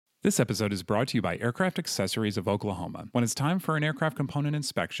This episode is brought to you by Aircraft Accessories of Oklahoma. When it's time for an aircraft component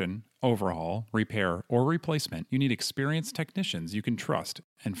inspection, overhaul, repair, or replacement, you need experienced technicians you can trust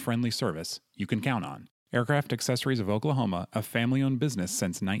and friendly service you can count on. Aircraft Accessories of Oklahoma, a family-owned business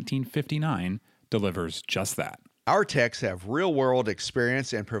since 1959, delivers just that. Our techs have real-world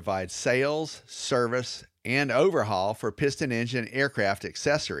experience and provide sales, service, and overhaul for piston engine aircraft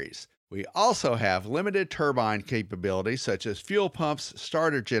accessories. We also have limited turbine capabilities such as fuel pumps,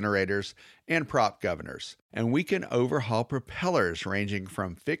 starter generators, and prop governors. And we can overhaul propellers ranging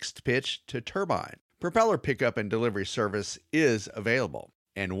from fixed pitch to turbine. Propeller pickup and delivery service is available.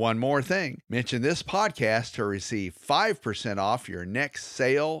 And one more thing, mention this podcast to receive 5% off your next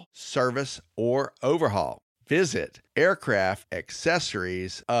sale, service, or overhaul. Visit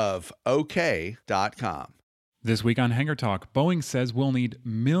aircraftaccessoriesofok.com. This week on Hangar Talk, Boeing says we'll need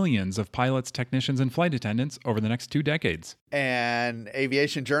millions of pilots, technicians, and flight attendants over the next 2 decades. And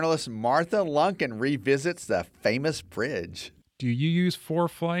aviation journalist Martha Lunken revisits the famous bridge. Do you use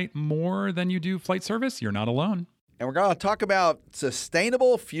ForeFlight more than you do flight service? You're not alone. And we're going to talk about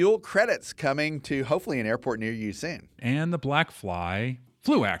sustainable fuel credits coming to hopefully an airport near you soon. And the Black Fly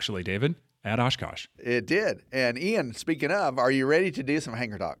flew, actually, David, at Oshkosh. It did. And Ian, speaking of, are you ready to do some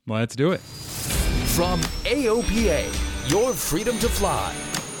Hangar Talk? Let's do it. From AOPA, your freedom to fly.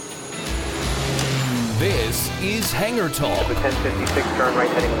 This is Hangar Talk. 1056, turn right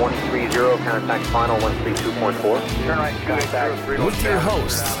heading 130, contact final 132.4. Turn right, contact. With your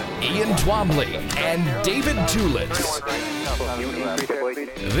hosts, Ian Twombly and David Tulis.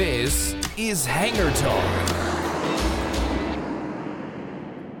 This is Hangar Talk.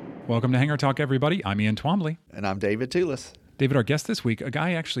 Welcome to Hangar Talk, everybody. I'm Ian Twombly. And I'm David Tulis. David, our guest this week, a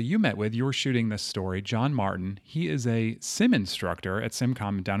guy actually you met with, you were shooting this story, John Martin. He is a sim instructor at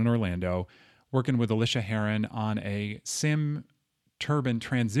SimCom down in Orlando, working with Alicia Heron on a sim turbine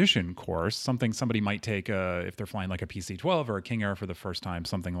transition course, something somebody might take if they're flying like a PC-12 or a King Air for the first time,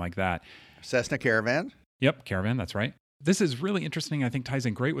 something like that. Cessna Caravan? Yep, Caravan, that's right. This is really interesting, I think ties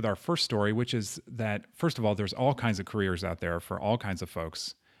in great with our first story, which is that, first of all, there's all kinds of careers out there for all kinds of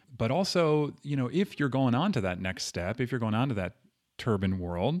folks. But also, you know, if you're going on to that next step, if you're going on to that turbine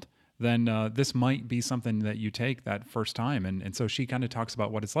world, then this might be something that you take that first time. And so she kind of talks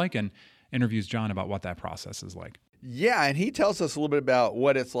about what it's like and interviews John about what that process is like. Yeah, and he tells us a little bit about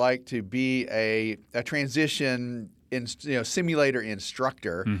what it's like to be a transition simulator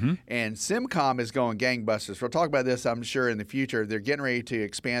instructor. Mm-hmm. And SimCom is going gangbusters. We'll talk about this, I'm sure, in the future. They're getting ready to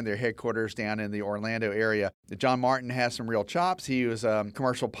expand their headquarters down in the Orlando area. John Martin has some real chops. He was a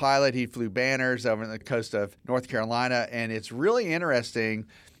commercial pilot. He flew banners over on the coast of North Carolina. And it's really interesting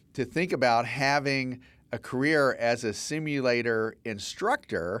to think about having a career as a simulator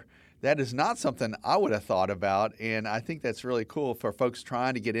instructor. That is not something I would have thought about, and I think that's really cool for folks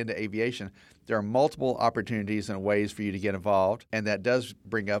trying to get into aviation. There are multiple opportunities and ways for you to get involved, and that does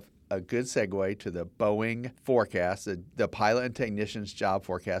bring up a good segue to the Boeing forecast, the pilot and technician's job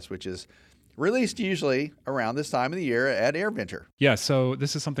forecast, which is released usually around this time of the year at AirVenture. Yeah, so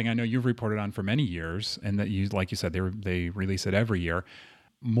this is something I know you've reported on for many years, and that you, like you said, they release it every year.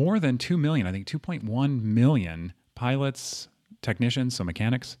 More than 2 million, I think 2.1 million pilots, technicians, so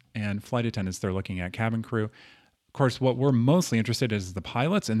mechanics, and flight attendants they're looking at, cabin crew. Of course, what we're mostly interested in is the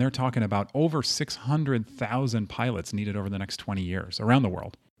pilots, and they're talking about over 600,000 pilots needed over the next 20 years around the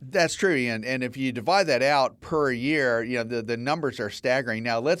world. That's true, Ian. And if you divide that out per year, you know, the numbers are staggering.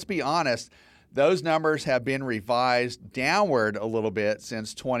 Now, let's be honest, those numbers have been revised downward a little bit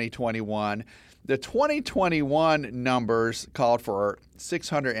since 2021. The 2021 numbers called for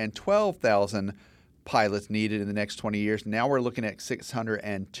 612,000 pilots needed in the next 20 years. Now we're looking at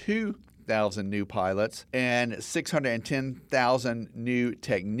 602,000 new pilots and 610,000 new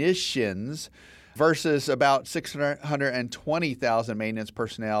technicians versus about 620,000 maintenance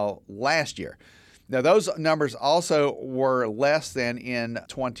personnel last year. Now, those numbers also were less than in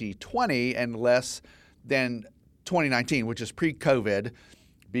 2020 and less than 2019, which is pre-COVID,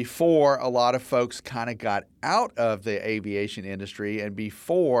 before a lot of folks kind of got out of the aviation industry and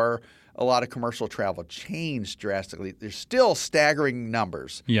before a lot of commercial travel changed drastically. There's still staggering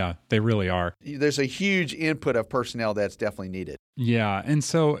numbers. Yeah, they really are. There's a huge input of personnel that's definitely needed. Yeah, and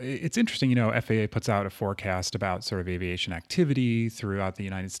so it's interesting, you know, FAA puts out a forecast about sort of aviation activity throughout the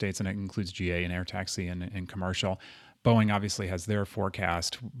United States, and it includes GA and air taxi and commercial. Boeing obviously has their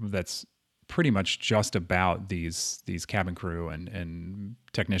forecast that's pretty much just about these cabin crew and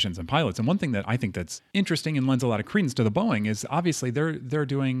technicians and pilots. And one thing that I think that's interesting and lends a lot of credence to the Boeing is obviously they're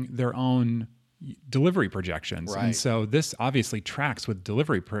doing their own delivery projections. Right. And so this obviously tracks with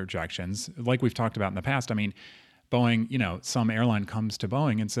delivery projections. Like we've talked about in the past, I mean, Boeing, some airline comes to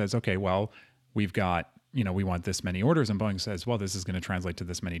Boeing and says, okay, well, we've got, we want this many orders. And Boeing says, well, this is going to translate to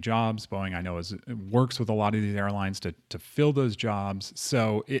this many jobs. Boeing, I know, works with a lot of these airlines to fill those jobs.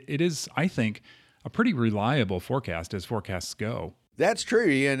 So it is, I think, a pretty reliable forecast as forecasts go. That's true,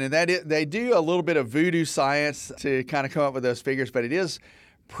 Ian, and they do a little bit of voodoo science to kind of come up with those figures, but it is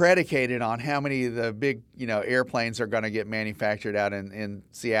predicated on how many of the big, airplanes are going to get manufactured out in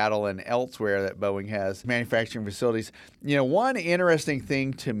Seattle and elsewhere that Boeing has manufacturing facilities. One interesting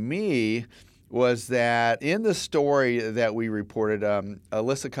thing to me was that in the story that we reported,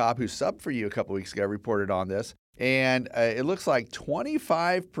 Alyssa Cobb, who subbed for you a couple weeks ago, reported on this. And it looks like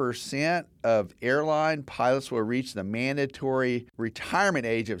 25% of airline pilots will reach the mandatory retirement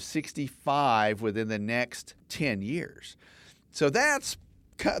age of 65 within the next 10 years. So that's,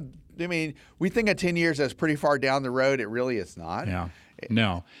 we think of 10 years as pretty far down the road. It really is not. Yeah.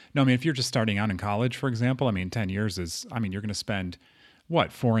 No, if you're just starting out in college, for example, 10 years is, you're going to spend,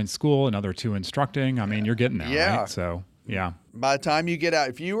 4 in school, another 2 instructing. You're getting there, yeah. Right? So, yeah. By the time you get out,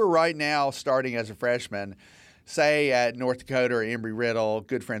 if you were right now starting as a freshman, say at North Dakota or Embry-Riddle,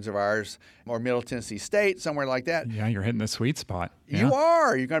 good friends of ours, or Middle Tennessee State, somewhere like that. Yeah, you're hitting the sweet spot. Yeah. You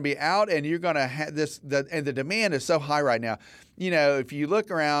are. You're going to be out, and you're going to have this. And the demand is so high right now. If you look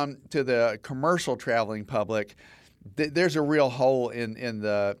around to the commercial traveling public, there's a real hole in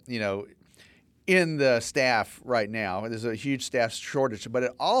the staff right now. There's a huge staff shortage, but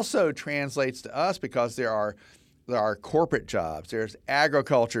it also translates to us because there are corporate jobs. There's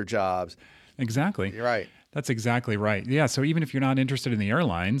agriculture jobs. Exactly. You're right. That's exactly right. Yeah. So even if you're not interested in the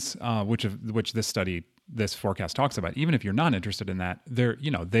airlines, which this forecast talks about, even if you're not interested in that,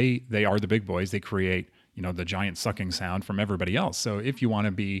 they are the big boys. They create, the giant sucking sound from everybody else. So if you want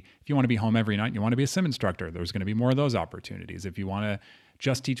to be home every night and you want to be a sim instructor, there's going to be more of those opportunities. If you want to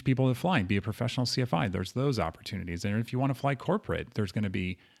just teach people to fly and be a professional CFI, there's those opportunities. And if you want to fly corporate, there's going to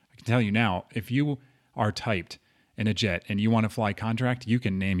be, I can tell you now, if you are typed in a jet and you want to fly contract, you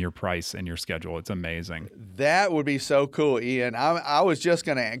can name your price and your schedule. It's amazing. That would be so cool, Ian. I was just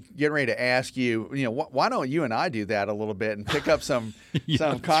going to get ready to ask you, why don't you and I do that a little bit and pick up some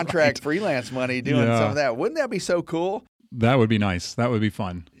contract freelance money doing some of that? Wouldn't that be so cool? That would be nice. That would be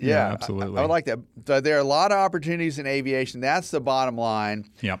fun. Yeah, absolutely. I would like that. So there are a lot of opportunities in aviation. That's the bottom line.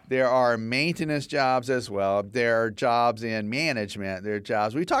 Yep. There are maintenance jobs as well. There are jobs in management. There are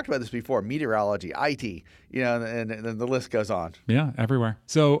jobs. We talked about this before, meteorology, IT, and the list goes on. Yeah, everywhere.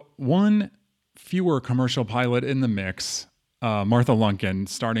 So one fewer commercial pilot in the mix, Martha Lunkin,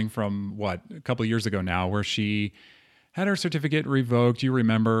 starting from a couple of years ago now, where she had her certificate revoked. You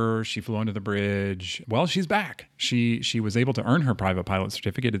remember, she flew under the bridge. Well, she's back. She was able to earn her private pilot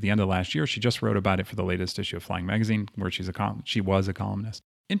certificate at the end of last year. She just wrote about it for the latest issue of Flying Magazine, where she was a columnist.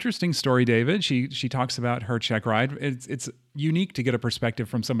 Interesting story, David. She talks about her check ride. It's unique to get a perspective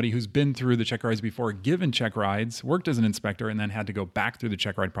from somebody who's been through the check rides before, given check rides, worked as an inspector, and then had to go back through the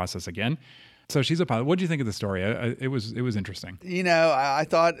check ride process again. So she's a pilot. What do you think of the story? It was interesting. I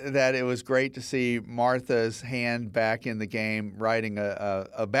thought that it was great to see Martha's hand back in the game, writing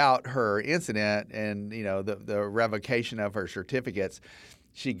about her incident and the revocation of her certificates.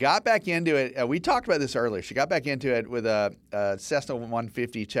 She got back into it. We talked about this earlier. She got back into it with a Cessna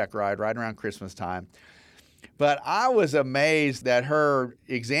 150 check ride right around Christmas time. But I was amazed that her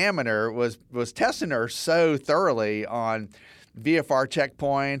examiner was testing her so thoroughly on VFR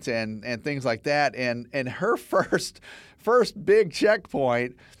checkpoints and things like that. And her first big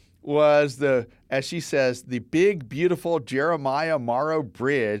checkpoint was as she says, the big, beautiful Jeremiah Morrow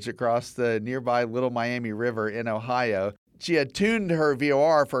Bridge across the nearby Little Miami River in Ohio. She had tuned her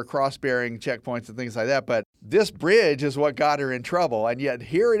VOR for cross-bearing checkpoints and things like that, but this bridge is what got her in trouble. And yet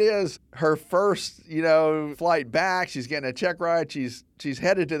here it is, her first, flight back. She's getting a check ride. She's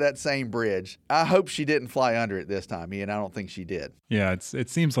headed to that same bridge. I hope she didn't fly under it this time, Ian. I don't think she did. Yeah, it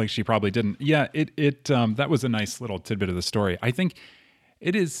seems like she probably didn't. Yeah, that was a nice little tidbit of the story. I think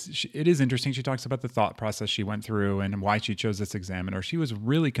it is interesting. She talks about the thought process she went through and why she chose this examiner. She was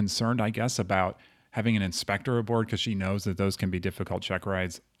really concerned, I guess, about having an inspector aboard because she knows that those can be difficult check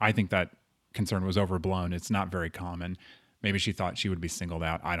rides. I think that concern was overblown. It's not very common. Maybe she thought she would be singled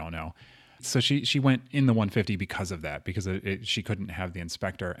out. I don't know. So she went in the 150 because of that, because she couldn't have the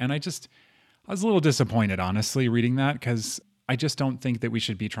inspector. And I was a little disappointed, honestly, reading that, because I just don't think that we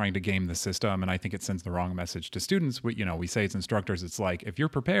should be trying to game the system. And I think it sends the wrong message to students. We say it's instructors. It's like, if you're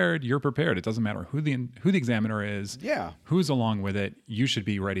prepared, you're prepared. It doesn't matter who the examiner is, who's along with it. You should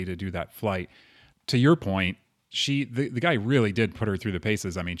be ready to do that flight. To your point, the guy really did put her through the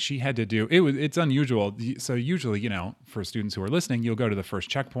paces. She had to do it. It's unusual. So usually, for students who are listening, you'll go to the first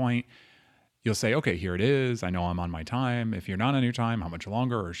checkpoint. you'll say, okay, here it is. I know I'm on my time. If you're not on your time, how much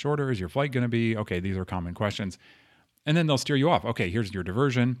longer or shorter is your flight going to be? Okay, these are common questions. And then they'll steer you off. Okay, here's your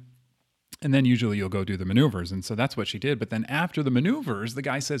diversion. And then usually you'll go do the maneuvers. And so that's what she did. But then after the maneuvers, the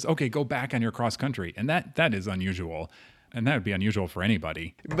guy says, okay, go back on your cross country. And that is unusual. And that would be unusual for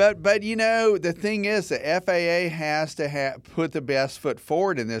anybody. But you know, the thing is, the FAA has to put the best foot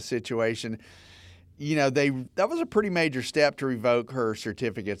forward in this situation. You know, that was a pretty major step to revoke her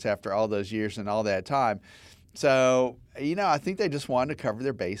certificates after all those years and all that time. So, you know, I think they just wanted to cover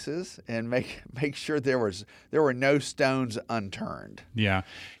their bases and make sure there were no stones unturned. Yeah.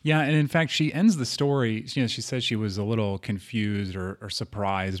 Yeah. And in fact, she ends the story, you know, she says she was a little confused or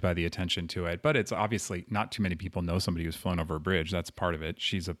surprised by the attention to it. But it's obviously not too many people know somebody who's flown over a bridge. That's part of it.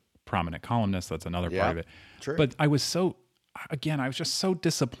 She's a prominent columnist. That's another part of it. True. But I was just so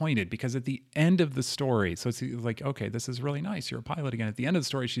disappointed because at the end of the story, so it's like, okay, this is really nice. You're a pilot again. At the end of the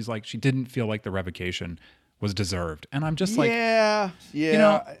story, she's like, she didn't feel like the revocation was deserved. And I'm just like, yeah. You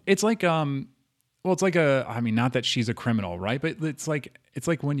know, it's like, it's like not that she's a criminal, right? But it's like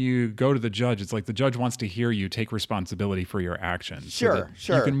when you go to the judge, it's like the judge wants to hear you take responsibility for your actions. Sure.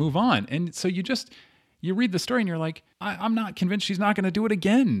 You can move on. And so you read the story and you're like, I'm not convinced she's not going to do it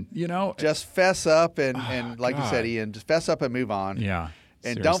again, you know? Just fess up and like you said, Ian, just fess up and move on. Yeah.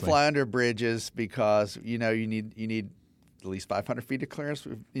 And seriously. don't fly under bridges because, you know, you need at least 500 feet of clearance,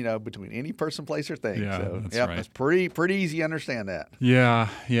 you know, between any person, place, or thing. Yeah, so, that's right. It's pretty easy to understand that. Yeah,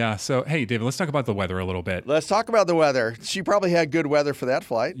 yeah. So, hey, David, let's talk about the weather a little bit. Let's talk about the weather. She probably had good weather for that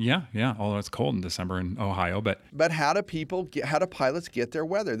flight. Yeah. Although it's cold in December in Ohio, but how do pilots get their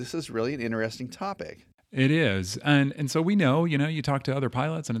weather? This is really an interesting topic. It is. And so we know, you know, you talk to other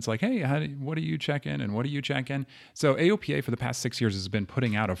pilots and it's like, hey, what do you check in and what do you check in? So AOPA for the past 6 years has been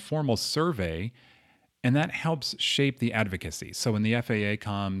putting out a formal survey, and that helps shape the advocacy. So when the FAA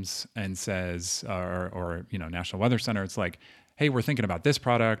comes and says, or you know, National Weather Center, it's like, hey, we're thinking about this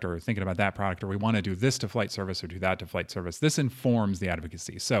product or thinking about that product, or we want to do this to flight service or do that to flight service. This informs the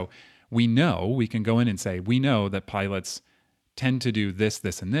advocacy. So we can go in and say, we know that pilots tend to do this,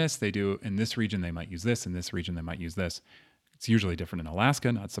 this, and this. They do in this region, they might use this. In this region, they might use this. It's usually different in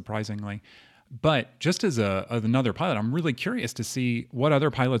Alaska, not surprisingly. But just as another pilot, I'm really curious to see what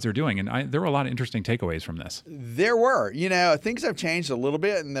other pilots are doing. And there were a lot of interesting takeaways from this. There were. You know, things have changed a little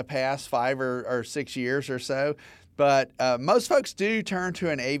bit in the past 5 or 6 years or so. But most folks do turn to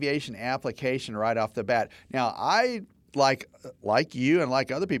an aviation application right off the bat. Now, I like you and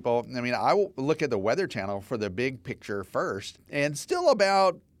like other people, I mean, I will look at the Weather Channel for the big picture first, and still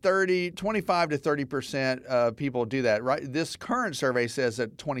about 25 to 30% of people do that. Right? This current survey says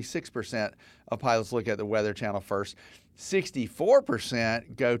that 26% of pilots look at the Weather Channel first.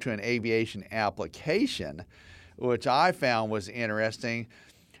 64% go to an aviation application, which I found was interesting.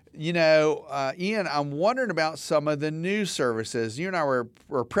 You know, Ian, I'm wondering about some of the news services. You and I were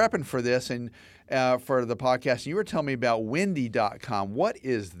prepping for this and for the podcast, and you were telling me about windy.com. What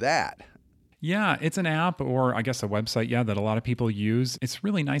is that? Yeah, it's an app or I guess a website, that a lot of people use. It's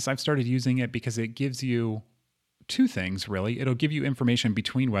really nice. I've started using it because it gives you two things, really. It'll give you information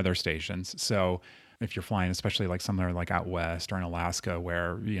between weather stations. So if you're flying, especially like somewhere like out west or in Alaska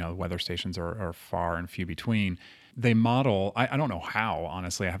where, you know, weather stations are far and few between, they model, I don't know how,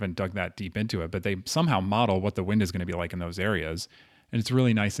 honestly, I haven't dug that deep into it, but they somehow model what the wind is going to be like in those areas. And it's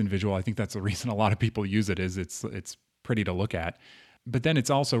really nice and visual. I think that's the reason a lot of people use it is it's pretty to look at. But then it's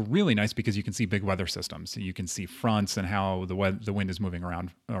also really nice because you can see big weather systems. You can see fronts and how the wind is moving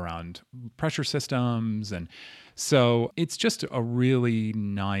around pressure systems. And so it's just a really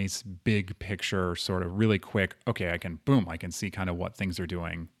nice big picture, sort of really quick, okay, I can see kind of what things are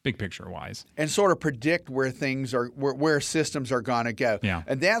doing big picture wise. And sort of predict where things are, where systems are going to go. Yeah.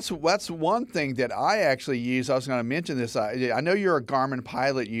 And that's one thing that I actually use. I was going to mention this. I know you're a Garmin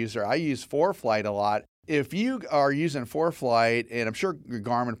Pilot user. I use ForeFlight a lot. If you are using ForeFlight, and I'm sure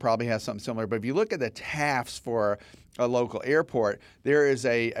Garmin probably has something similar, but if you look at the TAFs for a local airport, there is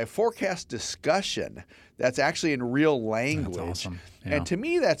a forecast discussion that's actually in real language. That's awesome. Yeah. And to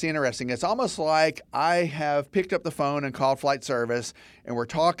me, that's interesting. It's almost like I have picked up the phone and called flight service, and we're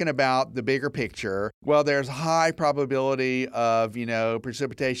talking about the bigger picture. Well, there's high probability of, you know,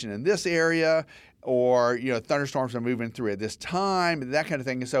 precipitation in this area, or, you know, thunderstorms are moving through at this time, that kind of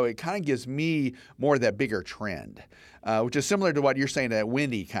thing. And so it kind of gives me more of that bigger trend, which is similar to what you're saying that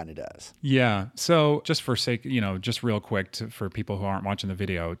Windy kind of does. Yeah. So just for sake, you know, just real quick for people who aren't watching the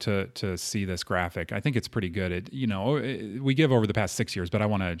video to see this graphic, I think it's pretty good. We give over the past 6 years, but I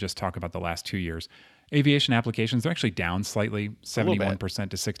want to just talk about the last 2 years. Aviation applications, they're actually down slightly, 71%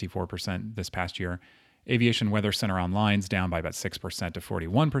 to 64% this past year. Aviation Weather Center Online's down by about 6% to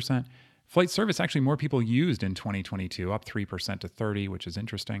 41%. Flight service, actually more people used in 2022, up 3% to 30, which is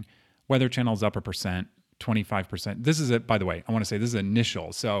interesting. Weather Channel's up 1%, 25%. This is it, by the way, I want to say this is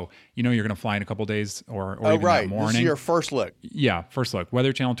initial. So, you're going to fly in a couple days or even that morning. This is your first look. Yeah, first look.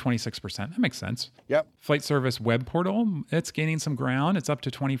 Weather Channel, 26%. That makes sense. Yep. Flight service web portal, it's gaining some ground. It's up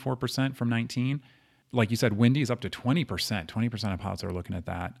to 24% from 19. Like you said, Windy is up to 20%. 20% of pilots are looking at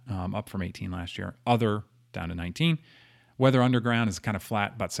that, up from 18 last year. Other, down to 19. Weather Underground is kind of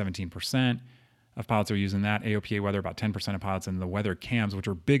flat, about 17% of pilots are using that. AOPA Weather, about 10% of pilots. And the weather cams, which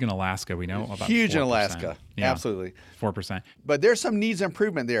are big in Alaska, we know, about huge 4%. in Alaska. Yeah, Absolutely. 4%. But there's some needs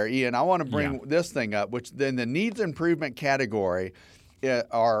improvement there, Ian. I want to bring this thing up, which then the needs improvement category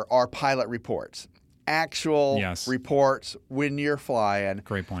are pilot reports. Actual reports when you're flying.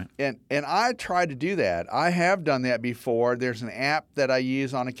 Great point. And I try to do that. I have done that before. There's an app that I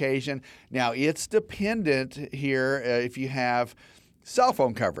use on occasion. Now, it's dependent here if you have cell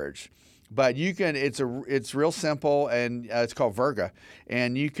phone coverage. But you can. It's real simple, and it's called Virga.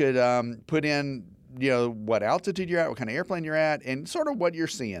 And you could put in what altitude you're at, what kind of airplane you're at, and sort of what you're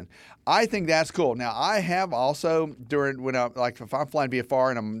seeing. I think that's cool. Now, I have also if I'm flying VFR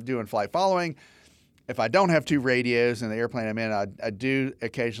and I'm doing flight following, if I don't have two radios in the airplane I'm in, I do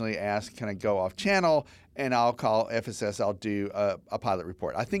occasionally ask, can I go off channel? And I'll call FSS. I'll do a pilot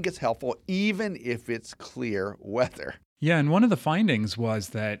report. I think it's helpful, even if it's clear weather. Yeah, and one of the findings was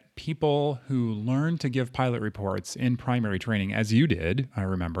that people who learn to give pilot reports in primary training, as you did, I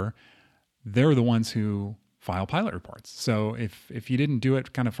remember, they're the ones who file pilot reports. So if you didn't do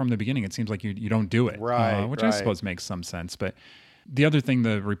it kind of from the beginning, it seems like you don't do it, right? Which I suppose makes some sense. But the other thing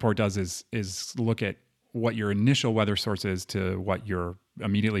the report does is look at what your initial weather source is to what your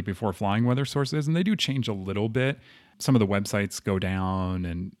immediately before flying weather source is, and they do change a little bit. Some of the websites go down,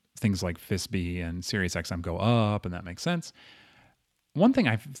 and things like FISB and SiriusXM go up, and that makes sense. One thing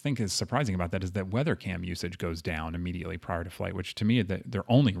I think is surprising about that is that weather cam usage goes down immediately prior to flight, which to me, they're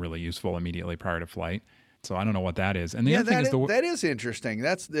only really useful immediately prior to flight. So I don't know what that is. And the other thing is that is interesting.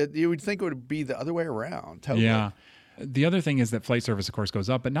 You would think it would be the other way around. Totally. Yeah. The other thing is that flight service, of course, goes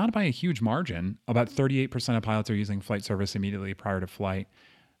up, but not by a huge margin. About 38% of pilots are using flight service immediately prior to flight.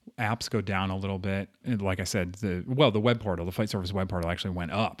 Apps go down a little bit. And like I said, the web portal, the flight service web portal actually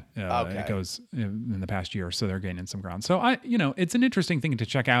went up. It goes in the past year, so they're gaining some ground. So it's an interesting thing to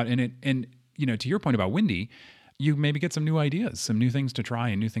check out. And to your point about Windy, you maybe get some new ideas, some new things to try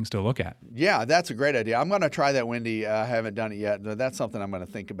and new things to look at. Yeah, that's a great idea. I'm going to try that Windy. I haven't done it yet, but that's something I'm going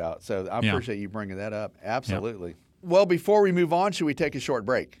to think about. So I appreciate you bringing that up. Absolutely. Yeah. Well, before we move on, should we take a short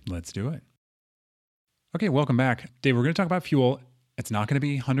break? Let's do it. Okay, welcome back. Dave, we're going to talk about fuel. It's not going to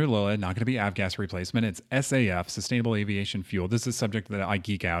be Hunter Lillard, not going to be avgas replacement. It's SAF, Sustainable Aviation Fuel. This is a subject that I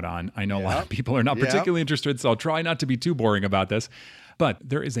geek out on. I know a lot of people are not particularly interested, so I'll try not to be too boring about this. But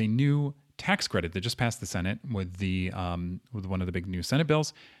there is a new tax credit that just passed the Senate with one of the big new Senate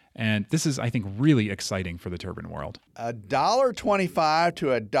bills. And this is, I think, really exciting for the turbine world. $1.25 to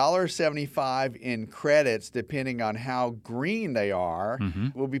 $1.75 in credits, depending on how green they are,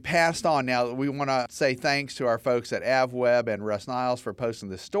 will be passed on. Now, we want to say thanks to our folks at AvWeb and Russ Niles for posting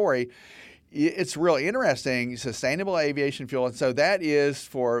this story. It's really interesting, sustainable aviation fuel. And so that is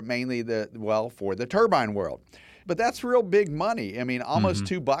for mainly for the turbine world. But that's real big money. I mean, almost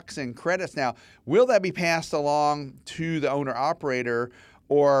 $2 in credits. Now, will that be passed along to the owner-operator,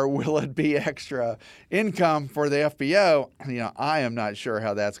 or will it be extra income for the FBO? I am not sure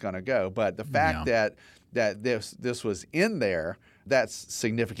how that's going to go. But the fact that this was in there, that's a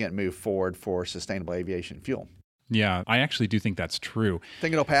significant move forward for sustainable aviation fuel. Yeah, I actually do think that's true.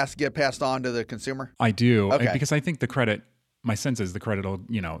 Think it'll get passed on to the consumer? I do, okay. Because I think the credit, my sense is the credit will,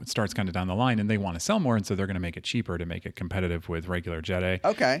 it starts kind of down the line, and they want to sell more, and so they're going to make it cheaper to make it competitive with regular Jet A.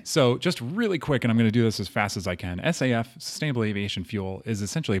 Okay. So just really quick, and I'm going to do this as fast as I can. SAF, Sustainable Aviation Fuel, is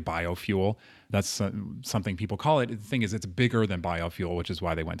essentially biofuel. That's something people call it. The thing is, it's bigger than biofuel, which is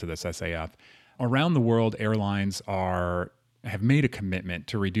why they went to this SAF. Around the world, airlines have made a commitment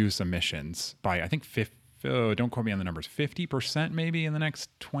to reduce emissions by, I think, don't quote me on the numbers, 50% maybe in the next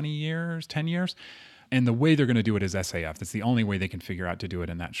 10 years. And the way they're going to do it is SAF. That's the only way they can figure out to do it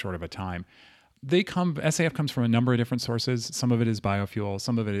in that short of a time. SAF comes from a number of different sources. Some of it is biofuel.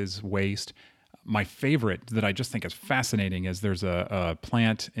 Some of it is waste. My favorite that I just think is fascinating is there's a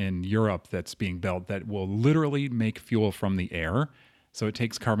plant in Europe that's being built that will literally make fuel from the air. So it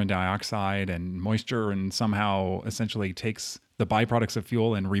takes carbon dioxide and moisture and somehow essentially takes the byproducts of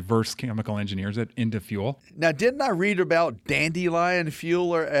fuel and reverse chemical engineers it into fuel. Now, didn't I read about dandelion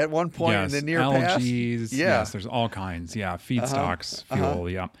fuel at one point in the near past? Yes, there's all kinds. Yeah, feedstocks, fuel,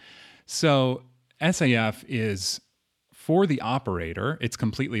 yeah. So SAF is For the operator, it's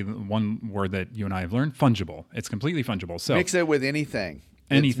completely one word that you and I have learned, fungible. It's completely fungible. So Mix it with anything.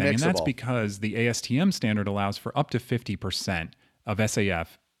 anything. It's And that's mixable. because the ASTM standard allows for up to 50% of SAF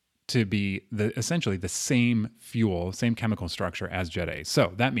to be essentially the same fuel, same chemical structure as Jet A.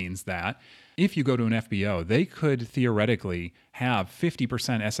 So that means that if you go to an FBO, they could theoretically have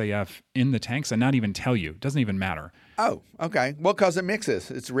 50% SAF in the tanks and not even tell you. It doesn't even matter. Oh, okay. Well, because it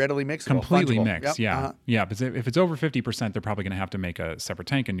mixes. It's readily mixable. Completely fungible. mixed. Yep. Yeah. Uh-huh. Yeah. But if it's over 50%, they're probably going to have to make a separate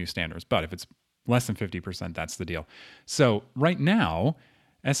tank and new standards. But if it's less than 50%, that's the deal. So right now,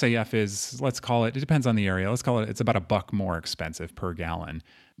 SAF is, let's call it depends on the area. Let's call it's about $1 more expensive per gallon.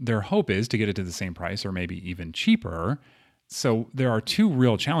 Their hope is to get it to the same price or maybe even cheaper. So there are two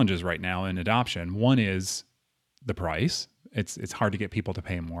real challenges right now in adoption. One is the price. It's hard to get people to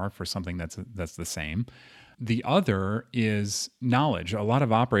pay more for something that's the same. The other is knowledge. A lot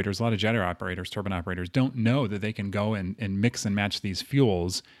of operators, a lot of jet operators, turbine operators don't know that they can go and mix and match these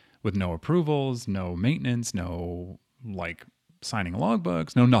fuels with no approvals, no maintenance, no signing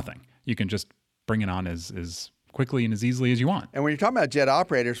logbooks, no nothing. You can just bring it on as quickly and as easily as you want. And when you're talking about jet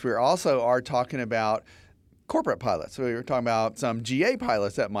operators, we also are talking about corporate pilots. So we were talking about some GA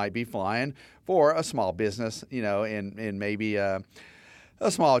pilots that might be flying for a small business, in maybe a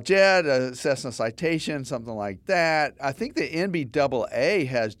small jet, a Cessna Citation, something like that. I think the NBAA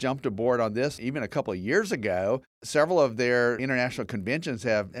has jumped aboard on this even a couple of years ago. Several of their international conventions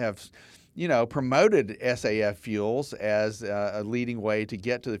have promoted SAF fuels as a leading way to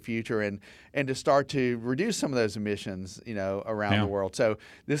get to the future and to start to reduce some of those emissions, around the world. So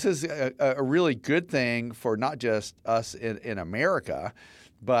this is a really good thing for not just us in America,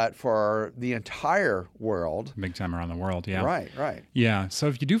 but for the entire world. Big time around the world, yeah. Right. Yeah, so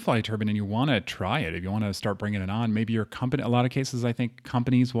if you do fly a turbine and you want to try it, if you want to start bringing it on, maybe your company, a lot of cases I think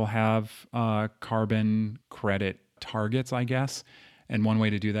companies will have carbon credit targets, I guess. And one way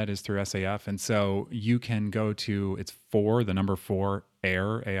to do that is through SAF. And so you can go to, it's 4, the number 4,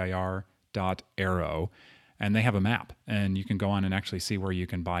 air, AIR.aero, and they have a map. And you can go on and actually see where you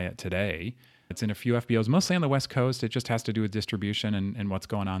can buy it today. It's in a few FBOs, mostly on the West Coast. It just has to do with distribution and what's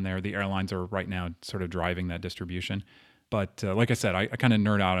going on there. The airlines are right now sort of driving that distribution. But like I said, I kind of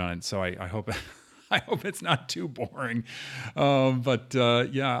nerd out on it, so I hope I hope it's not too boring.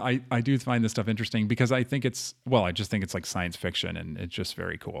 I do find this stuff interesting because I just think it's like science fiction, and it's just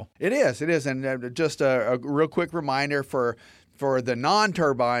very cool. It is. And just a real quick reminder for the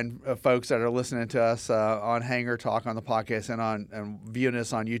non-turbine folks that are listening to us on Hangar Talk on the podcast and viewing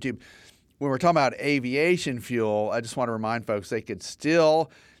us on YouTube. When we're talking about aviation fuel, I just want to remind folks they could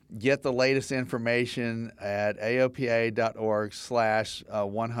still get the latest information at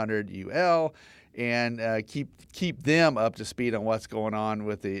aopa.org/100UL and keep them up to speed on what's going on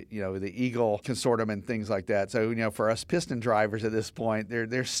with the Eagle consortium and things like that. So for us piston drivers at this point,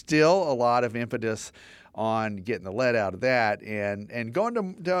 there's still a lot of impetus on getting the lead out of that and going to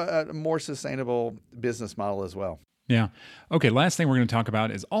a more sustainable business model as well. Yeah. Okay. Last thing we're going to talk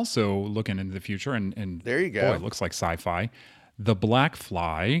about is also looking into the future, and there you go. Boy, it looks like sci-fi. The Black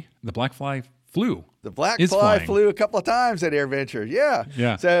Fly flew. The Black Fly flew a couple of times at AirVenture. Yeah.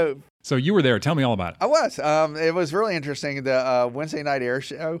 Yeah. So you were there. Tell me all about it. I was. It was really interesting. The Wednesday night air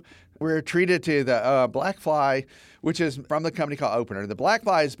show, we were treated to the Black Fly, which is from the company called Opener. The Black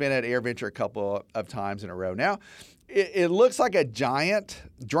Fly has been at AirVenture a couple of times in a row now. It looks like a giant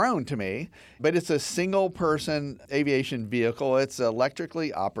drone to me, but it's a single-person aviation vehicle. It's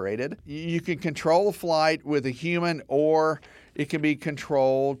electrically operated. You can control flight with a human, or it can be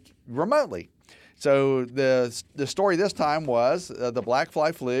controlled remotely. So the story this time was the Black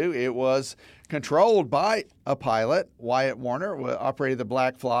Fly flew. It was controlled by a pilot. Wyatt Warner operated the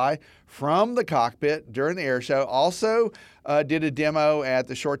Black Fly from the cockpit during the air show. Also did a demo at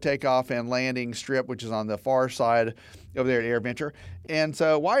the short takeoff and landing strip, which is on the far side over there at AirVenture. And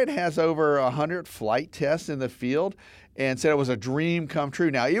so Wyatt has over 100 flight tests in the field and said it was a dream come true.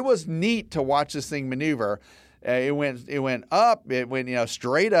 Now, it was neat to watch this thing maneuver. It went up, it went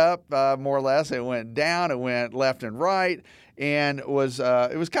straight up more or less. It went down, it went left and right, and it was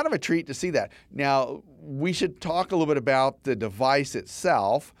kind of a treat to see that. Now we should talk a little bit about the device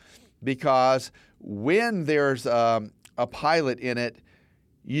itself, because when there's a pilot in it,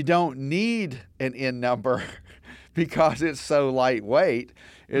 you don't need an N number because it's so lightweight.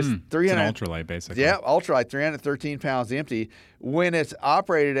 It's an ultralight basically. Yeah, ultralight, 313 pounds empty. When it's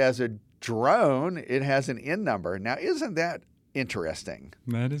operated as a drone, it has an N number. Now, isn't that interesting?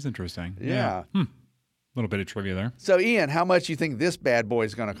 That is interesting. Yeah. A little bit of trivia there. So, Ian, how much do you think this bad boy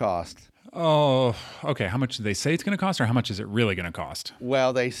is going to cost? Oh, okay. How much do they say it's going to cost, or how much is it really going to cost?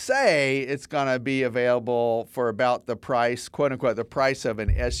 Well, they say it's going to be available for about the price, quote unquote, the price of an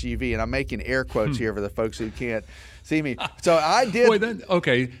SUV. And I'm making air quotes here for the folks who can't see me. So I did. Boy, then,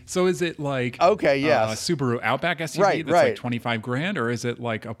 okay. So is it like yes. a Subaru Outback SUV Right, that's right. like 25 grand, or is it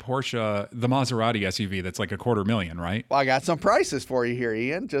like a Porsche, the Maserati SUV that's like $250,000, right? Well, I got some prices for you here,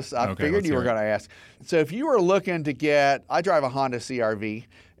 Ian. I Okay, figured let's you were hear it. going to ask. So if you were looking to get, I drive a Honda CRV.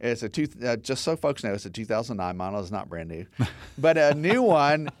 It's just so folks know, it's a 2009 model. It's not brand new, but a new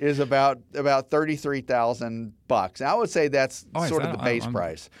one is about $33,000. I would say that's sort of the base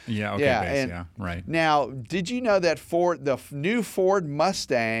price. Yeah. Okay. Yeah, Right. Now, did you know that the new Ford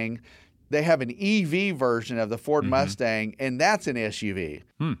Mustang, they have an EV version of the Ford Mustang, and that's an SUV.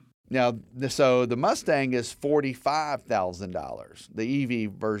 Now, so the Mustang is $45,000, the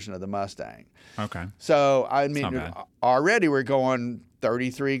EV version of the Mustang. Okay. So I not mean, bad. already we're going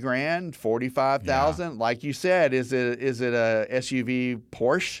 33 grand, 45,000. Like you said, is it a SUV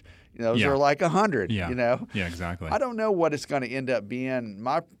Porsche? Those are like 100. Yeah. Yeah, exactly. I don't know what it's going to end up being.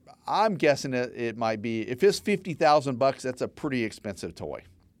 I'm guessing it might be, if it's $50,000, that's a pretty expensive toy,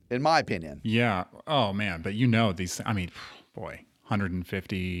 in my opinion. Yeah. Oh man, but these. I mean, boy.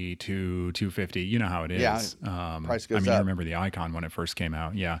 150 to 250. You know how it is. Yeah, price goes you up. remember the Icon when it first came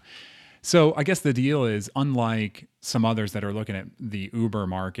out. Yeah. So I guess the deal is, unlike some others that are looking at the Uber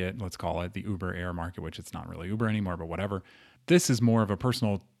market, let's call it the Uber Air market, which it's not really Uber anymore, but whatever. This is more of a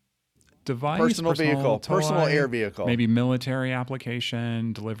personal device, personal vehicle, toy, personal air vehicle. Maybe military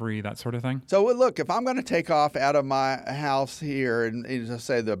application, delivery, that sort of thing. So look, if I'm going to take off out of my house here and just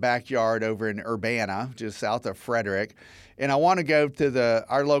say the backyard over in Urbana, just south of Frederick, and I want to go to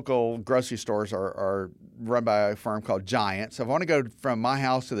our local grocery stores are run by a firm called Giant. So if I want to go from my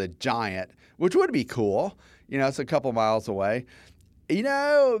house to the Giant, which would be cool, it's a couple miles away,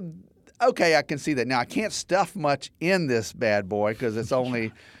 okay, I can see that. Now, I can't stuff much in this bad boy because it's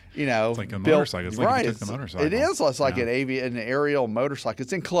only... it's like a motorcycle. It's like right. you took the motorcycle. It is like an aerial motorcycle.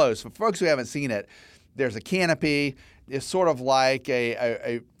 It's enclosed. For folks who haven't seen it, there's a canopy. It's sort of like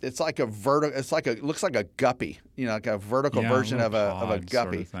it's like a vertical. It looks like a guppy. Like a vertical version of a guppy.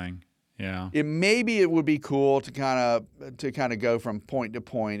 Sort of thing. Yeah. Maybe it would be cool to kind of go from point to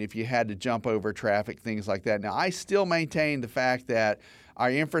point if you had to jump over traffic, things like that. Now, I still maintain the fact that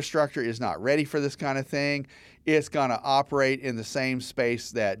our infrastructure is not ready for this kind of thing. It's going to operate in the same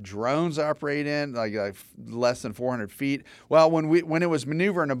space that drones operate in, like less than 400 feet. Well, when it was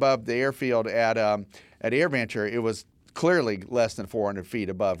maneuvering above the airfield at AirVenture, it was clearly less than 400 feet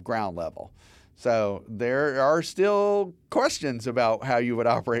above ground level. So there are still questions about how you would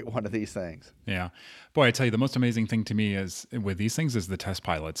operate one of these things. Yeah. Boy, I tell you, the most amazing thing to me is with these things is the test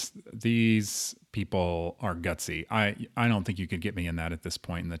pilots. These people are gutsy. I don't think you could get me in that at this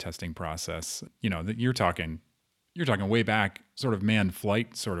point in the testing process. You're talking way back, sort of manned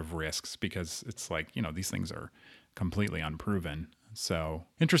flight sort of risks, because it's like, these things are completely unproven. So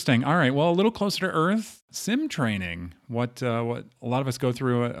interesting. All right. Well, a little closer to Earth, sim training. What a lot of us go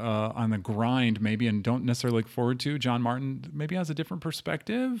through on the grind, maybe, and don't necessarily look forward to. John Martin maybe has a different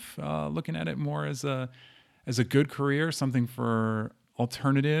perspective, looking at it more as a good career, something for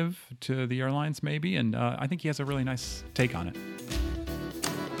alternative to the airlines, maybe. And I think he has a really nice take on it.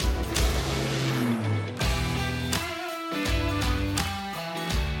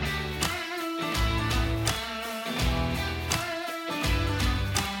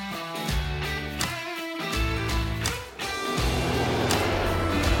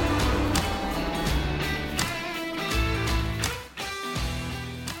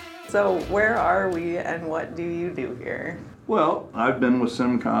 So where are we and what do you do here? Well, I've been with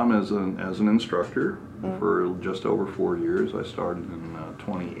SimCom as an instructor for just over 4 years. I started in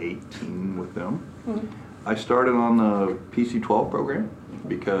 2018 with them. I started on the PC-12 program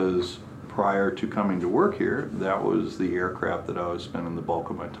because prior to coming to work here, that was the aircraft that I was spending the bulk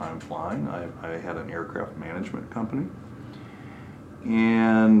of my time flying. I had an aircraft management company,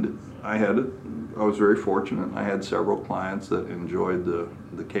 and I was very fortunate. I had several clients that enjoyed the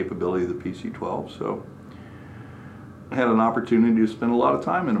capability of the PC-12, so I had an opportunity to spend a lot of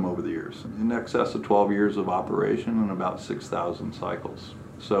time in them over the years, in excess of 12 years of operation and about 6,000 cycles.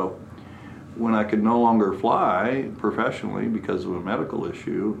 So when I could no longer fly professionally because of a medical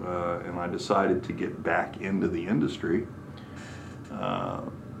issue, and I decided to get back into the industry,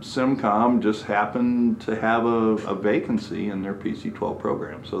 SimCom just happened to have a vacancy in their PC-12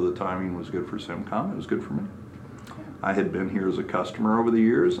 program, so the timing was good for SimCom. It was good for me. I had been here as a customer over the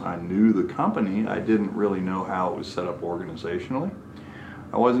years. I knew the company. I didn't really know how it was set up organizationally.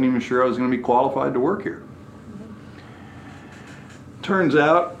 I wasn't even sure I was going to be qualified to work here. turns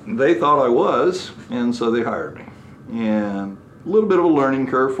out they thought I was, and so they hired me. And a little bit of a learning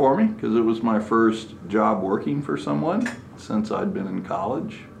curve for me because it was my first job working for someone since I'd been in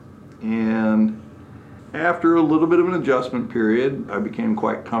college. And after a little bit of an adjustment period, I became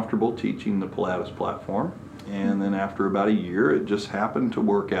quite comfortable teaching the Pilatus platform. And then after about a year, it just happened to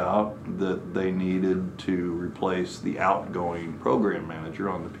work out that they needed to replace the outgoing program manager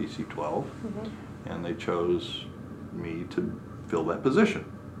on the PC-12. And they chose me to fill that position.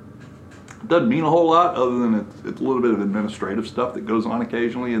 It doesn't mean a whole lot other than it's a little bit of administrative stuff that goes on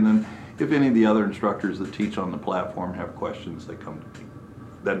occasionally, and then if any of the other instructors that teach on the platform have questions, they come to me.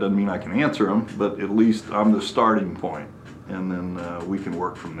 That doesn't mean I can answer them, but at least I'm the starting point, and then we can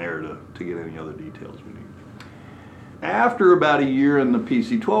work from there to get any other details we need. After about a year in the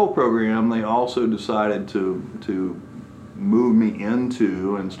PC-12 program, they also decided to move me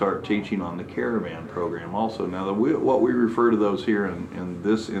into and start teaching on the Caravan program also. Now, what we refer to those here in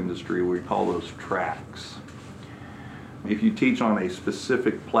this industry, we call those tracks. If you teach on a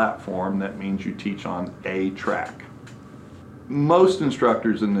specific platform, that means you teach on a track. Most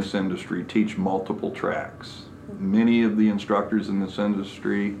instructors in this industry teach multiple tracks. Many of the instructors in this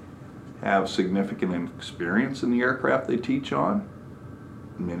industry have significant experience in the aircraft they teach on.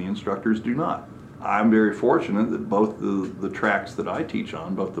 Many instructors do not. I'm very fortunate that both the tracks that I teach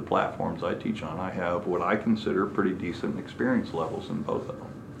on, both the platforms I teach on, I have what I consider pretty decent experience levels in both of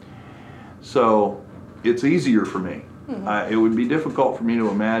them. So it's easier for me. It would be difficult for me to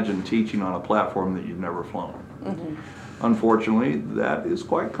imagine teaching on a platform that you've never flown. Unfortunately, that is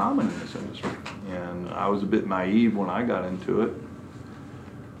quite common in this industry. And I was a bit naive when I got into it.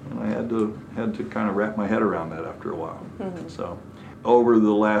 And I had to kind of wrap my head around that after a while. So over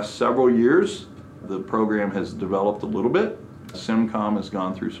the last several years, the program has developed a little bit. SimCom has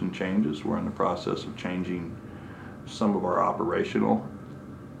gone through some changes. We're in the process of changing some of our operational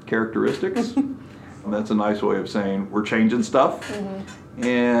characteristics. That's a nice way of saying we're changing stuff.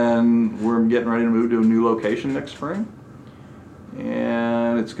 And we're getting ready to move to a new location next spring.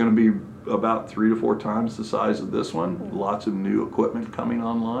 And it's going to be about 3 to 4 times the size of this one. Lots of new equipment coming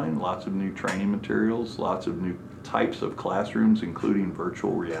online, lots of new training materials, lots of new types of classrooms, including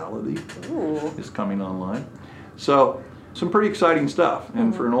virtual reality is coming online. So some pretty exciting stuff.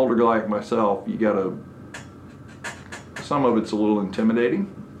 And for an older guy like myself, some of it's a little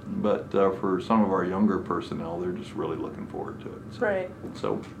intimidating, but for some of our younger personnel, they're just really looking forward to it.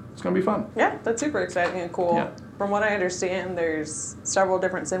 So it's going to be fun. Yeah, that's super exciting and cool. Yeah. From what I understand, there's several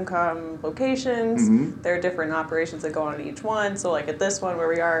different SimCom locations. There are different operations that go on at each one. So like at this one where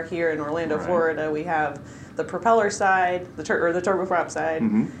we are here in Orlando, Florida, we have the propeller side, the turboprop side,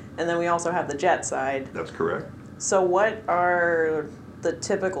 and then we also have the jet side. That's correct. So what are the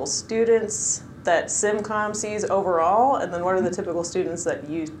typical students that SimCom sees overall, and then what are the typical students that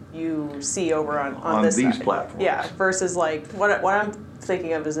you see over on this these side? platforms? Yeah, versus like what I'm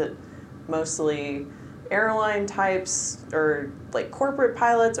thinking of, is it mostly airline types or like corporate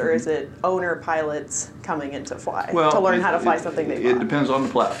pilots, or is it owner pilots coming in to fly to learn how to fly something they It fly? depends on the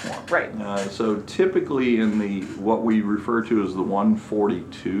platform. Right. So typically in what we refer to as the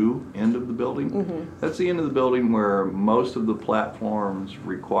 142 end of the building, that's the end of the building where most of the platforms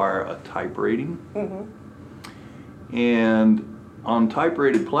require a type rating. And on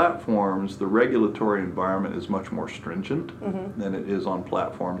type-rated platforms, the regulatory environment is much more stringent than it is on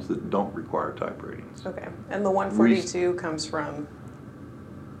platforms that don't require type ratings. Okay, and the 142 comes from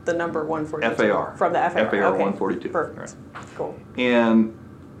the number 142? FAR. From the FAR. FAR okay. 142. Perfect. Right. Cool. And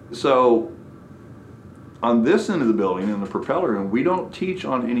so on this end of the building, in the propeller room, we don't teach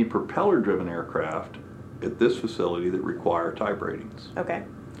on any propeller-driven aircraft at this facility that require type ratings. Okay.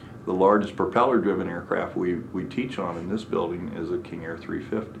 The largest propeller-driven aircraft we teach on in this building is a King Air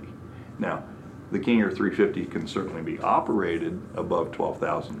 350. Now, the King Air 350 can certainly be operated above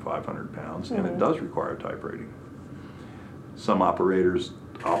 12,500 pounds, and it does require a type rating. Some operators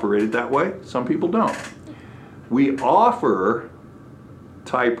operate it that way, some people don't. We offer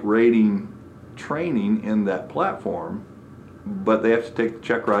type rating training in that platform, but they have to take the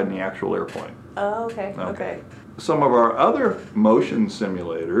check ride in the actual airplane. Oh, okay. Some of our other motion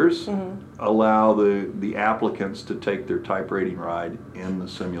simulators allow the applicants to take their type rating ride in the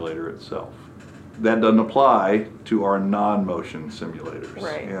simulator itself. That doesn't apply to our non-motion simulators.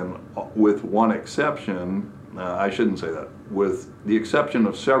 Right. And with one exception, I shouldn't say that, with the exception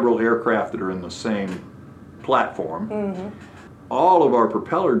of several aircraft that are in the same platform, all of our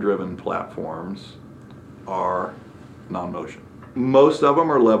propeller-driven platforms are non-motion. Most of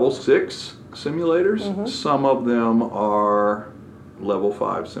them are level 6 simulators. Some of them are level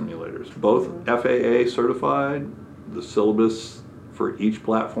 5 simulators. Both FAA certified. The syllabus for each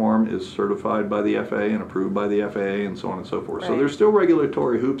platform is certified by the FAA and approved by the FAA and so on and so forth. So Right. there's still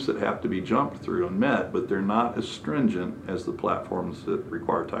regulatory hoops that have to be jumped through and met, but they're not as stringent as the platforms that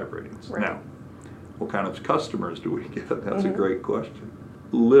require type ratings. Right. Now, what kind of customers do we get? That's a great question.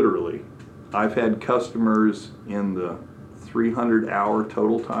 Literally, I've had customers in the 300-hour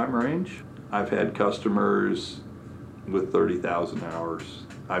total time range. I've had customers with 30,000 hours.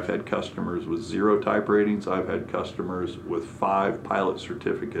 I've had customers with 0 type ratings. I've had customers with 5 pilot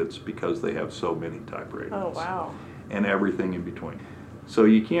certificates because they have so many type ratings. Oh, wow. And everything in between. So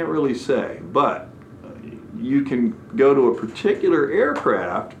you can't really say, but you can go to a particular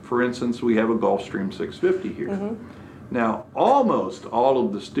aircraft. For instance, we have a Gulfstream 650 here. Now, almost all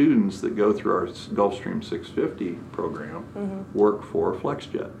of the students that go through our Gulfstream 650 program work for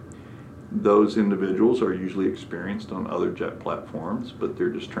FlexJet. Those individuals are usually experienced on other jet platforms, but they're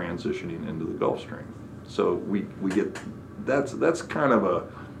just transitioning into the Gulfstream. So we get, that's kind of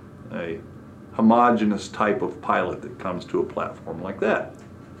a homogeneous type of pilot that comes to a platform like that.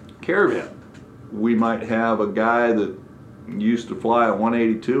 Caravan, we might have a guy that used to fly a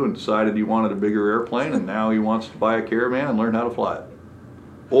 182 and decided he wanted a bigger airplane and now he wants to buy a Caravan and learn how to fly it.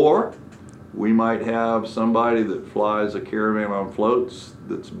 Or we might have somebody that flies a Caravan on floats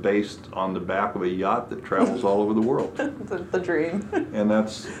that's based on the back of a yacht that travels all over the world. The dream. And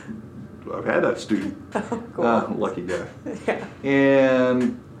that's, I've had that student. Cool. Lucky guy. Yeah.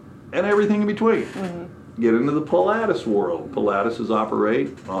 And everything in between. Get into the Pilatus world. Pilatuses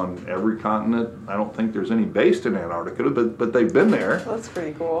operate on every continent. I don't think there's any based in Antarctica, but they've been there. That's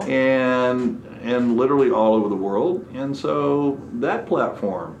pretty cool. And literally all over the world. And so that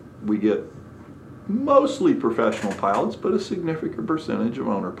platform, we get mostly professional pilots, but a significant percentage of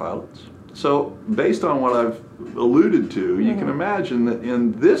owner pilots. So based on what I've alluded to, you can imagine that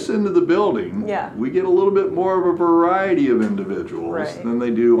in this end of the building, we get a little bit more of a variety of individuals than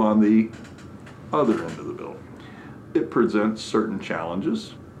they do on the other end of the building. It presents certain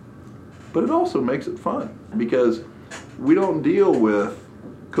challenges, but it also makes it fun because we don't deal with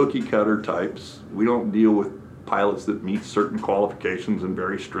cookie cutter types. We don't deal with pilots that meet certain qualifications and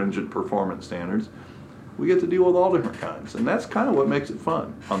very stringent performance standards. We get to deal with all different kinds, and that's kind of what makes it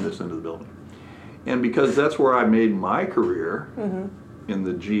fun on this end of the building. And because that's where I made my career in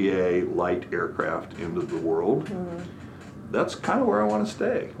the GA light aircraft end of the world, that's kind of where I want to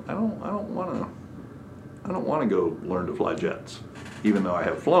stay. I don't want to go learn to fly jets, even though I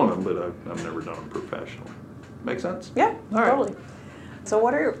have flown them, but I've never done them professionally. Make sense? Yeah, All right. totally. So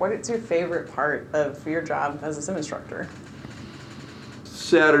what is your favorite part of your job as a sim instructor?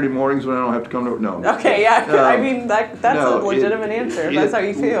 Saturday mornings when I don't have to come to no. Okay, yeah. I mean that's a legitimate answer. If that's how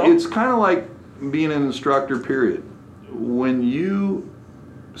you feel. It's kind of like being an instructor. Period. When you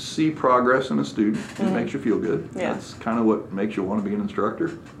see progress in a student, it makes you feel good. Yeah. That's kind of what makes you want to be an instructor.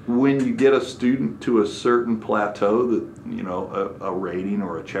 When you get a student to a certain plateau that, you know, a rating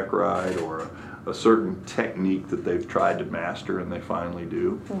or a check ride or a certain technique that they've tried to master and they finally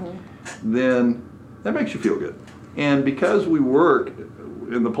do, then that makes you feel good. And because we work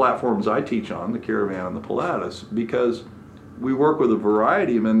in the platforms I teach on, the Caravan and the Pilatus, because we work with a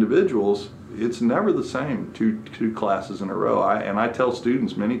variety of individuals, it's never the same two classes in a row. I tell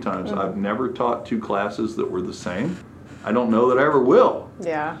students many times, I've never taught 2 classes that were the same. I don't know that I ever will.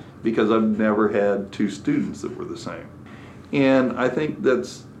 Yeah. Because I've never had 2 students that were the same. And I think that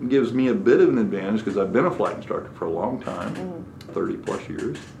gives me a bit of an advantage because I've been a flight instructor for a long time, 30 plus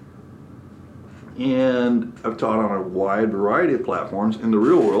years. And I've taught on a wide variety of platforms in the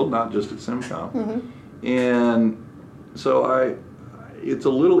real world, not just at SimCom. And so it's a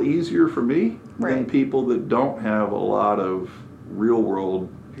little easier for me than people that don't have a lot of real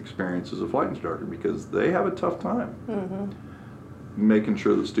world experience as a flight instructor because they have a tough time making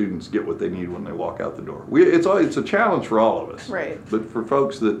sure the students get what they need when they walk out the door. It's a challenge for all of us. Right. But for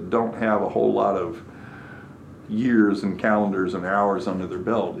folks that don't have a whole lot of years and calendars and hours under their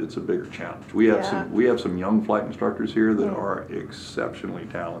belt, it's a bigger challenge. We have some young flight instructors here that are exceptionally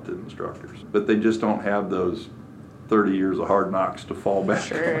talented instructors, but they just don't have those 30 years of hard knocks to fall back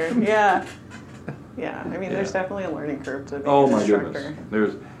on. Yeah. Yeah. I mean, there's definitely a learning curve to being an instructor. Goodness.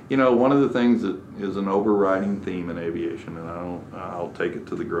 There's, you know, one of the things that is an overriding theme in aviation, and I'll take it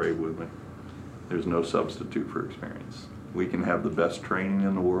to the grave with me. There's no substitute for experience. We can have the best training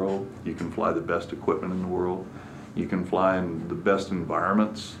in the world. You can fly the best equipment in the world. You can fly in the best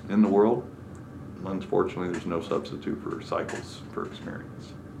environments in the world. Unfortunately, there's no substitute for cycles for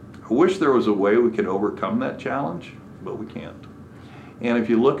experience. I wish there was a way we could overcome that challenge, but we can't. And if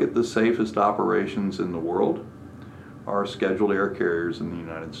you look at the safest operations in the world, are scheduled air carriers in the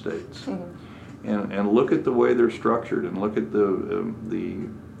United States. and look at the way they're structured, and look at the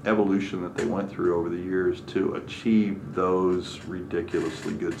evolution that they went through over the years to achieve those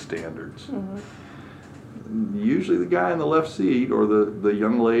ridiculously good standards. Usually the guy in the left seat, or the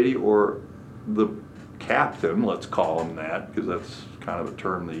young lady, or the captain, let's call him that, because that's kind of a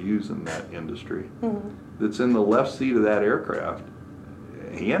term they use in that industry, that's in the left seat of that aircraft,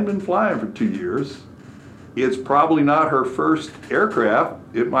 he hadn't been flying for 2 years. It's probably not her first aircraft.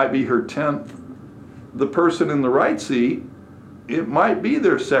 It might be her 10th. The person in the right seat, it might be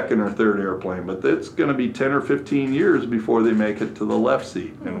their second or third airplane, but it's going to be 10 or 15 years before they make it to the left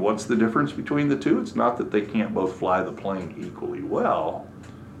seat. And what's the difference between the two? It's not that they can't both fly the plane equally well.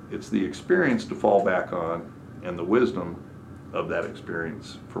 It's the experience to fall back on and the wisdom of that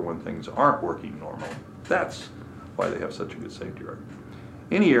experience for when things aren't working normally. That's why they have such a good safety record.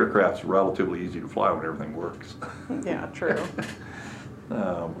 Any aircraft's relatively easy to fly when everything works. Yeah, true.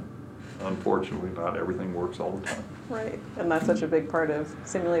 Unfortunately, not everything works all the time. Right, and that's such a big part of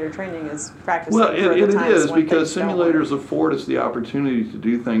simulator training is practicing. Well, for it the times is, when because things don't work. simulators afford us the opportunity to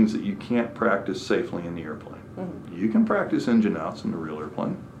do things that you can't practice safely in the airplane. You can practice engine outs in the real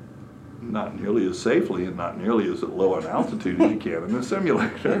airplane, not nearly as safely and not nearly as at low an altitude as you can in a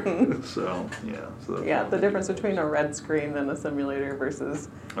simulator. So Yeah, the difference between a red screen and a simulator versus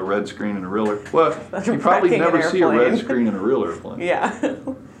a red screen and a real airplane. Well, you probably wrecking an never see a red airplane. screen in a real airplane. yeah.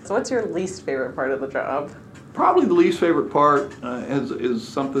 So what's your least favorite part of the job? Probably the least favorite part is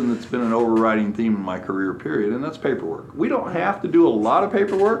something that's been an overriding theme in my career period, and that's paperwork. We don't have to do a lot of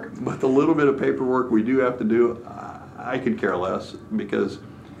paperwork, but the little bit of paperwork we do have to do, I could care less, because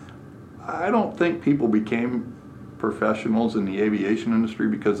I don't think people became professionals in the aviation industry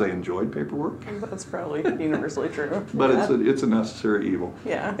because they enjoyed paperwork. That's probably universally true. But yeah. it's a necessary evil.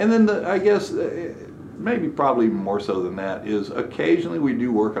 Yeah. And then I guess maybe probably more so than that is occasionally we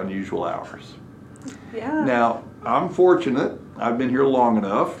do work unusual hours. Yeah. Now, I'm fortunate. I've been here long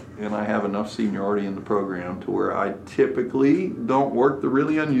enough, and I have enough seniority in the program to where I typically don't work the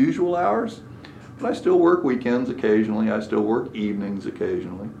really unusual hours, but I still work weekends occasionally. I still work evenings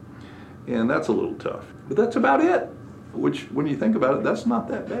occasionally, and that's a little tough. But that's about it, which, when you think about it, that's not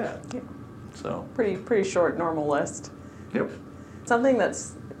that bad. Yeah. So Pretty short normal list. Yep. Something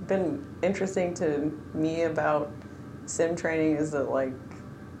that's been interesting to me about sim training is that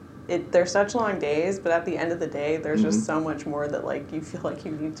they're such long days, but at the end of the day, there's just so much more that you feel like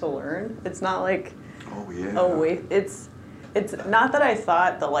you need to learn. It's not like it's not that I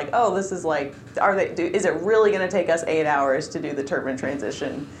thought that this is is it really going to take us 8 hours to do the turbine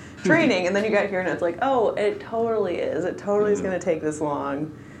transition training? And then you got here and it's it totally is. It totally is going to take this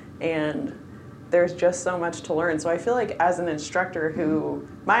long, and there's just so much to learn. So I feel like as an instructor who,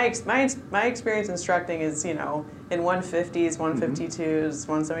 my experience instructing is, in 150s, 152s,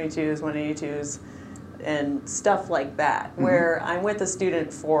 172s, 182s, and stuff like that, where I'm with a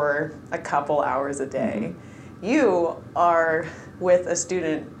student for a couple hours a day. You are with a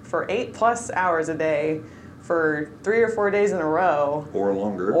student for 8+ hours a day for 3 or 4 days in a row. Or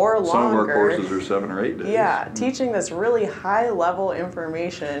longer. Some of our courses are 7 or 8 days. Yeah, teaching this really high level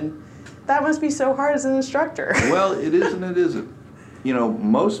information. That must be so hard as an instructor. Well, it is and it isn't.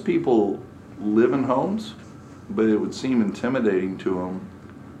 Most people live in homes, but it would seem intimidating to them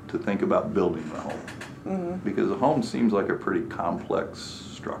to think about building a home. Because a home seems like a pretty complex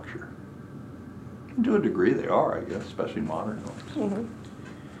structure. To a degree they are, I guess, especially modern homes.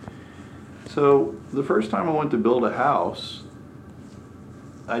 So the first time I went to build a house,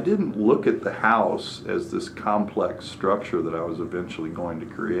 I didn't look at the house as this complex structure that I was eventually going to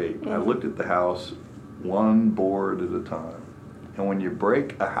create. I looked at the house one board at a time. And when you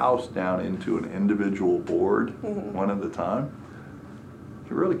break a house down into an individual board, one at a time,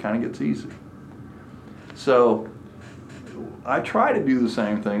 it really kind of gets easy. So I try to do the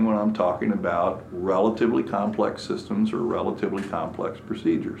same thing when I'm talking about relatively complex systems or relatively complex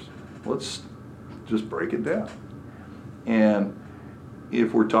procedures. Let's just break it down. And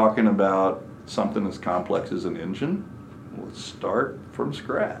if we're talking about something as complex as an engine, let's start from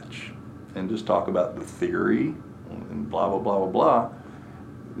scratch and just talk about the theory and blah, blah, blah, blah, blah.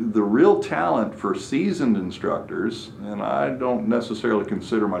 The real talent for seasoned instructors, and I don't necessarily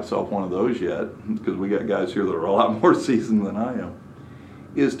consider myself one of those yet, because we got guys here that are a lot more seasoned than I am,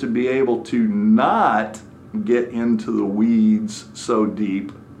 is to be able to not get into the weeds so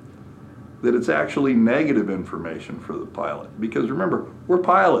deep that it's actually negative information for the pilot. Because remember, we're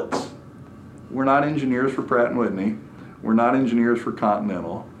pilots. We're not engineers for Pratt & Whitney. We're not engineers for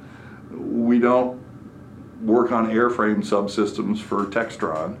Continental. We don't work on airframe subsystems for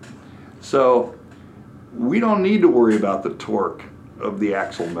Textron. So we don't need to worry about the torque of the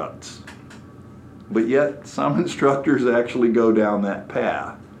axle nuts. But yet, some instructors actually go down that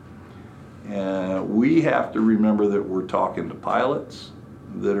path. And we have to remember that we're talking to pilots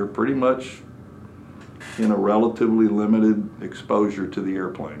that are pretty much in a relatively limited exposure to the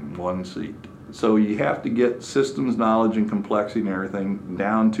airplane, one seat. So you have to get systems knowledge and complexity and everything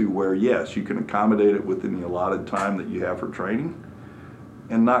down to where, yes, you can accommodate it within the allotted time that you have for training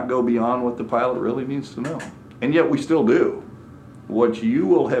and not go beyond what the pilot really needs to know. And yet we still do. What you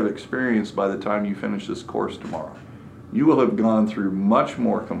will have experienced by the time you finish this course tomorrow, you will have gone through much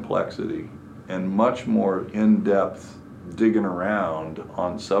more complexity and much more in-depth digging around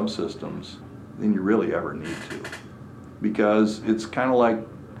on subsystems than you really ever need to. Because it's kind of like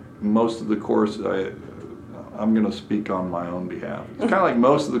most of the course, I'm going to speak on my own behalf. It's kind of like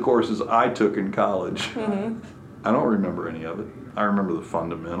most of the courses I took in college. I don't remember any of it. I remember the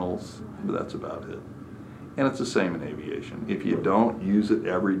fundamentals, but that's about it. And it's the same in aviation. If you don't use it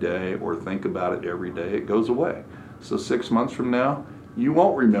every day or think about it every day, it goes away. So 6 months from now, you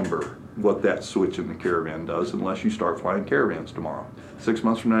won't remember what that switch in the Caravan does unless you start flying Caravans tomorrow. 6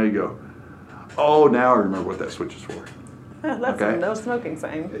 months from now, you go, oh, now I remember what that switch is for. That's okay? a no smoking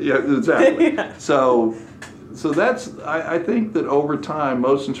sign. Yeah, exactly. Yeah. So that's, I think that over time,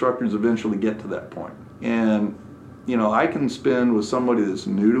 most instructors eventually get to that point. And, you know, I can spend with somebody that's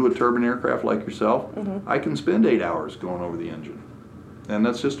new to a turbine aircraft like yourself, I can spend 8 hours going over the engine. And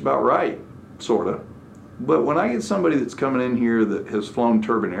that's just about right, sort of. But when I get somebody that's coming in here that has flown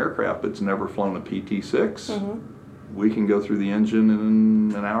turbine aircraft but's never flown a PT-6, we can go through the engine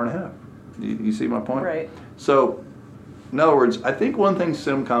in an hour and a half. You see my point? Right. So, in other words, I think one thing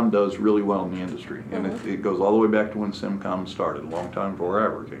SimCom does really well in the industry, and it goes all the way back to when SimCom started, a long time before I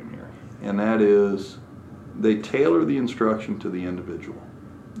ever came here, and that is they tailor the instruction to the individual.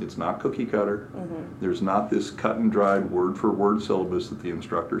 It's not cookie cutter. There's not this cut and dried word for word syllabus that the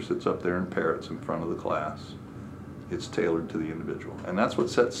instructor sits up there and parrots in front of the class. It's tailored to the individual. And that's what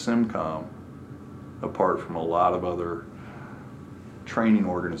sets SimCom apart from a lot of other training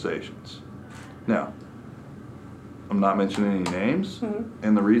organizations. Now, I'm not mentioning any names,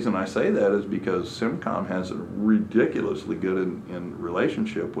 and the reason I say that is because SimCom has a ridiculously good in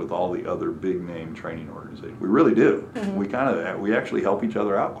relationship with all the other big name training organizations. We really do. We actually help each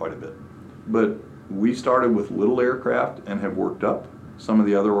other out quite a bit. But we started with little aircraft and have worked up. Some of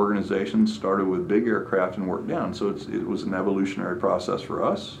the other organizations started with big aircraft and worked down. So it was an evolutionary process for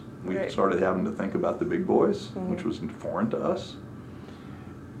us. We started having to think about the big boys, which was foreign to us.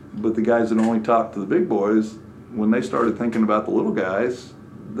 But the guys that only talked to the big boys, when they started thinking about the little guys,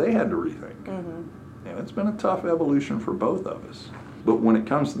 they had to rethink. And it's been a tough evolution for both of us. But when it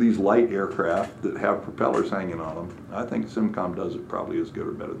comes to these light aircraft that have propellers hanging on them, I think SimCom does it probably as good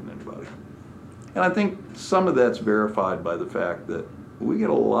or better than anybody. And I think some of that's verified by the fact that we get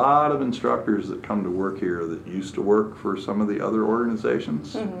a lot of instructors that come to work here that used to work for some of the other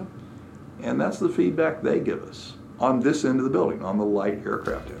organizations. And that's the feedback they give us on this end of the building, on the light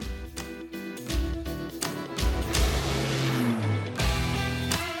aircraft end.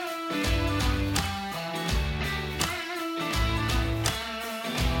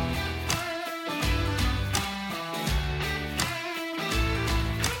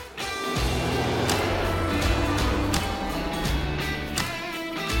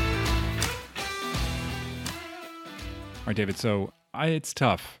 All right, David. So it's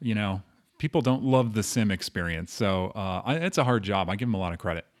tough, you know. People don't love the sim experience, so it's a hard job. I give him a lot of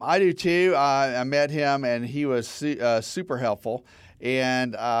credit. I do too. I met him, and he was super helpful.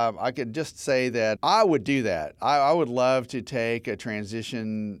 And I could just say that I would do that. I would love to take a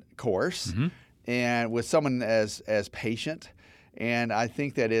transition course, and with someone as patient. And I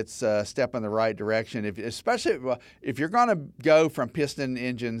think that it's a step in the right direction, especially if you're going to go from piston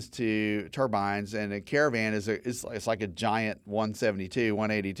engines to turbines, and a Caravan it's like a giant 172,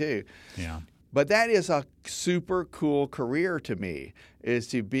 182. Yeah. But that is a super cool career to me, is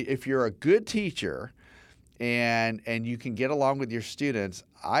to be, if you're a good teacher and you can get along with your students,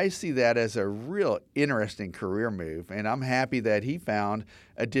 I see that as a real interesting career move. And I'm happy that he found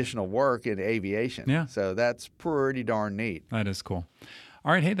additional work in aviation. Yeah. So that's pretty darn neat. That is cool.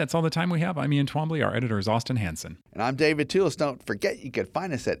 All right, hey, that's all the time we have. I'm Ian Twombly. Our editor is Austin Hanson. And I'm David Toulis. Don't forget, you can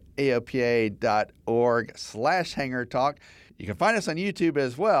find us at aopa.org/Hangar Talk. You can find us on YouTube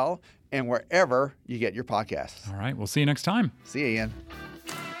as well, and wherever you get your podcasts. All right, we'll see you next time. See you, Ian.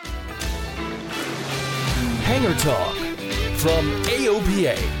 Hangar Talk from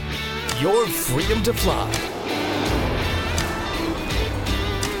AOPA, your freedom to fly.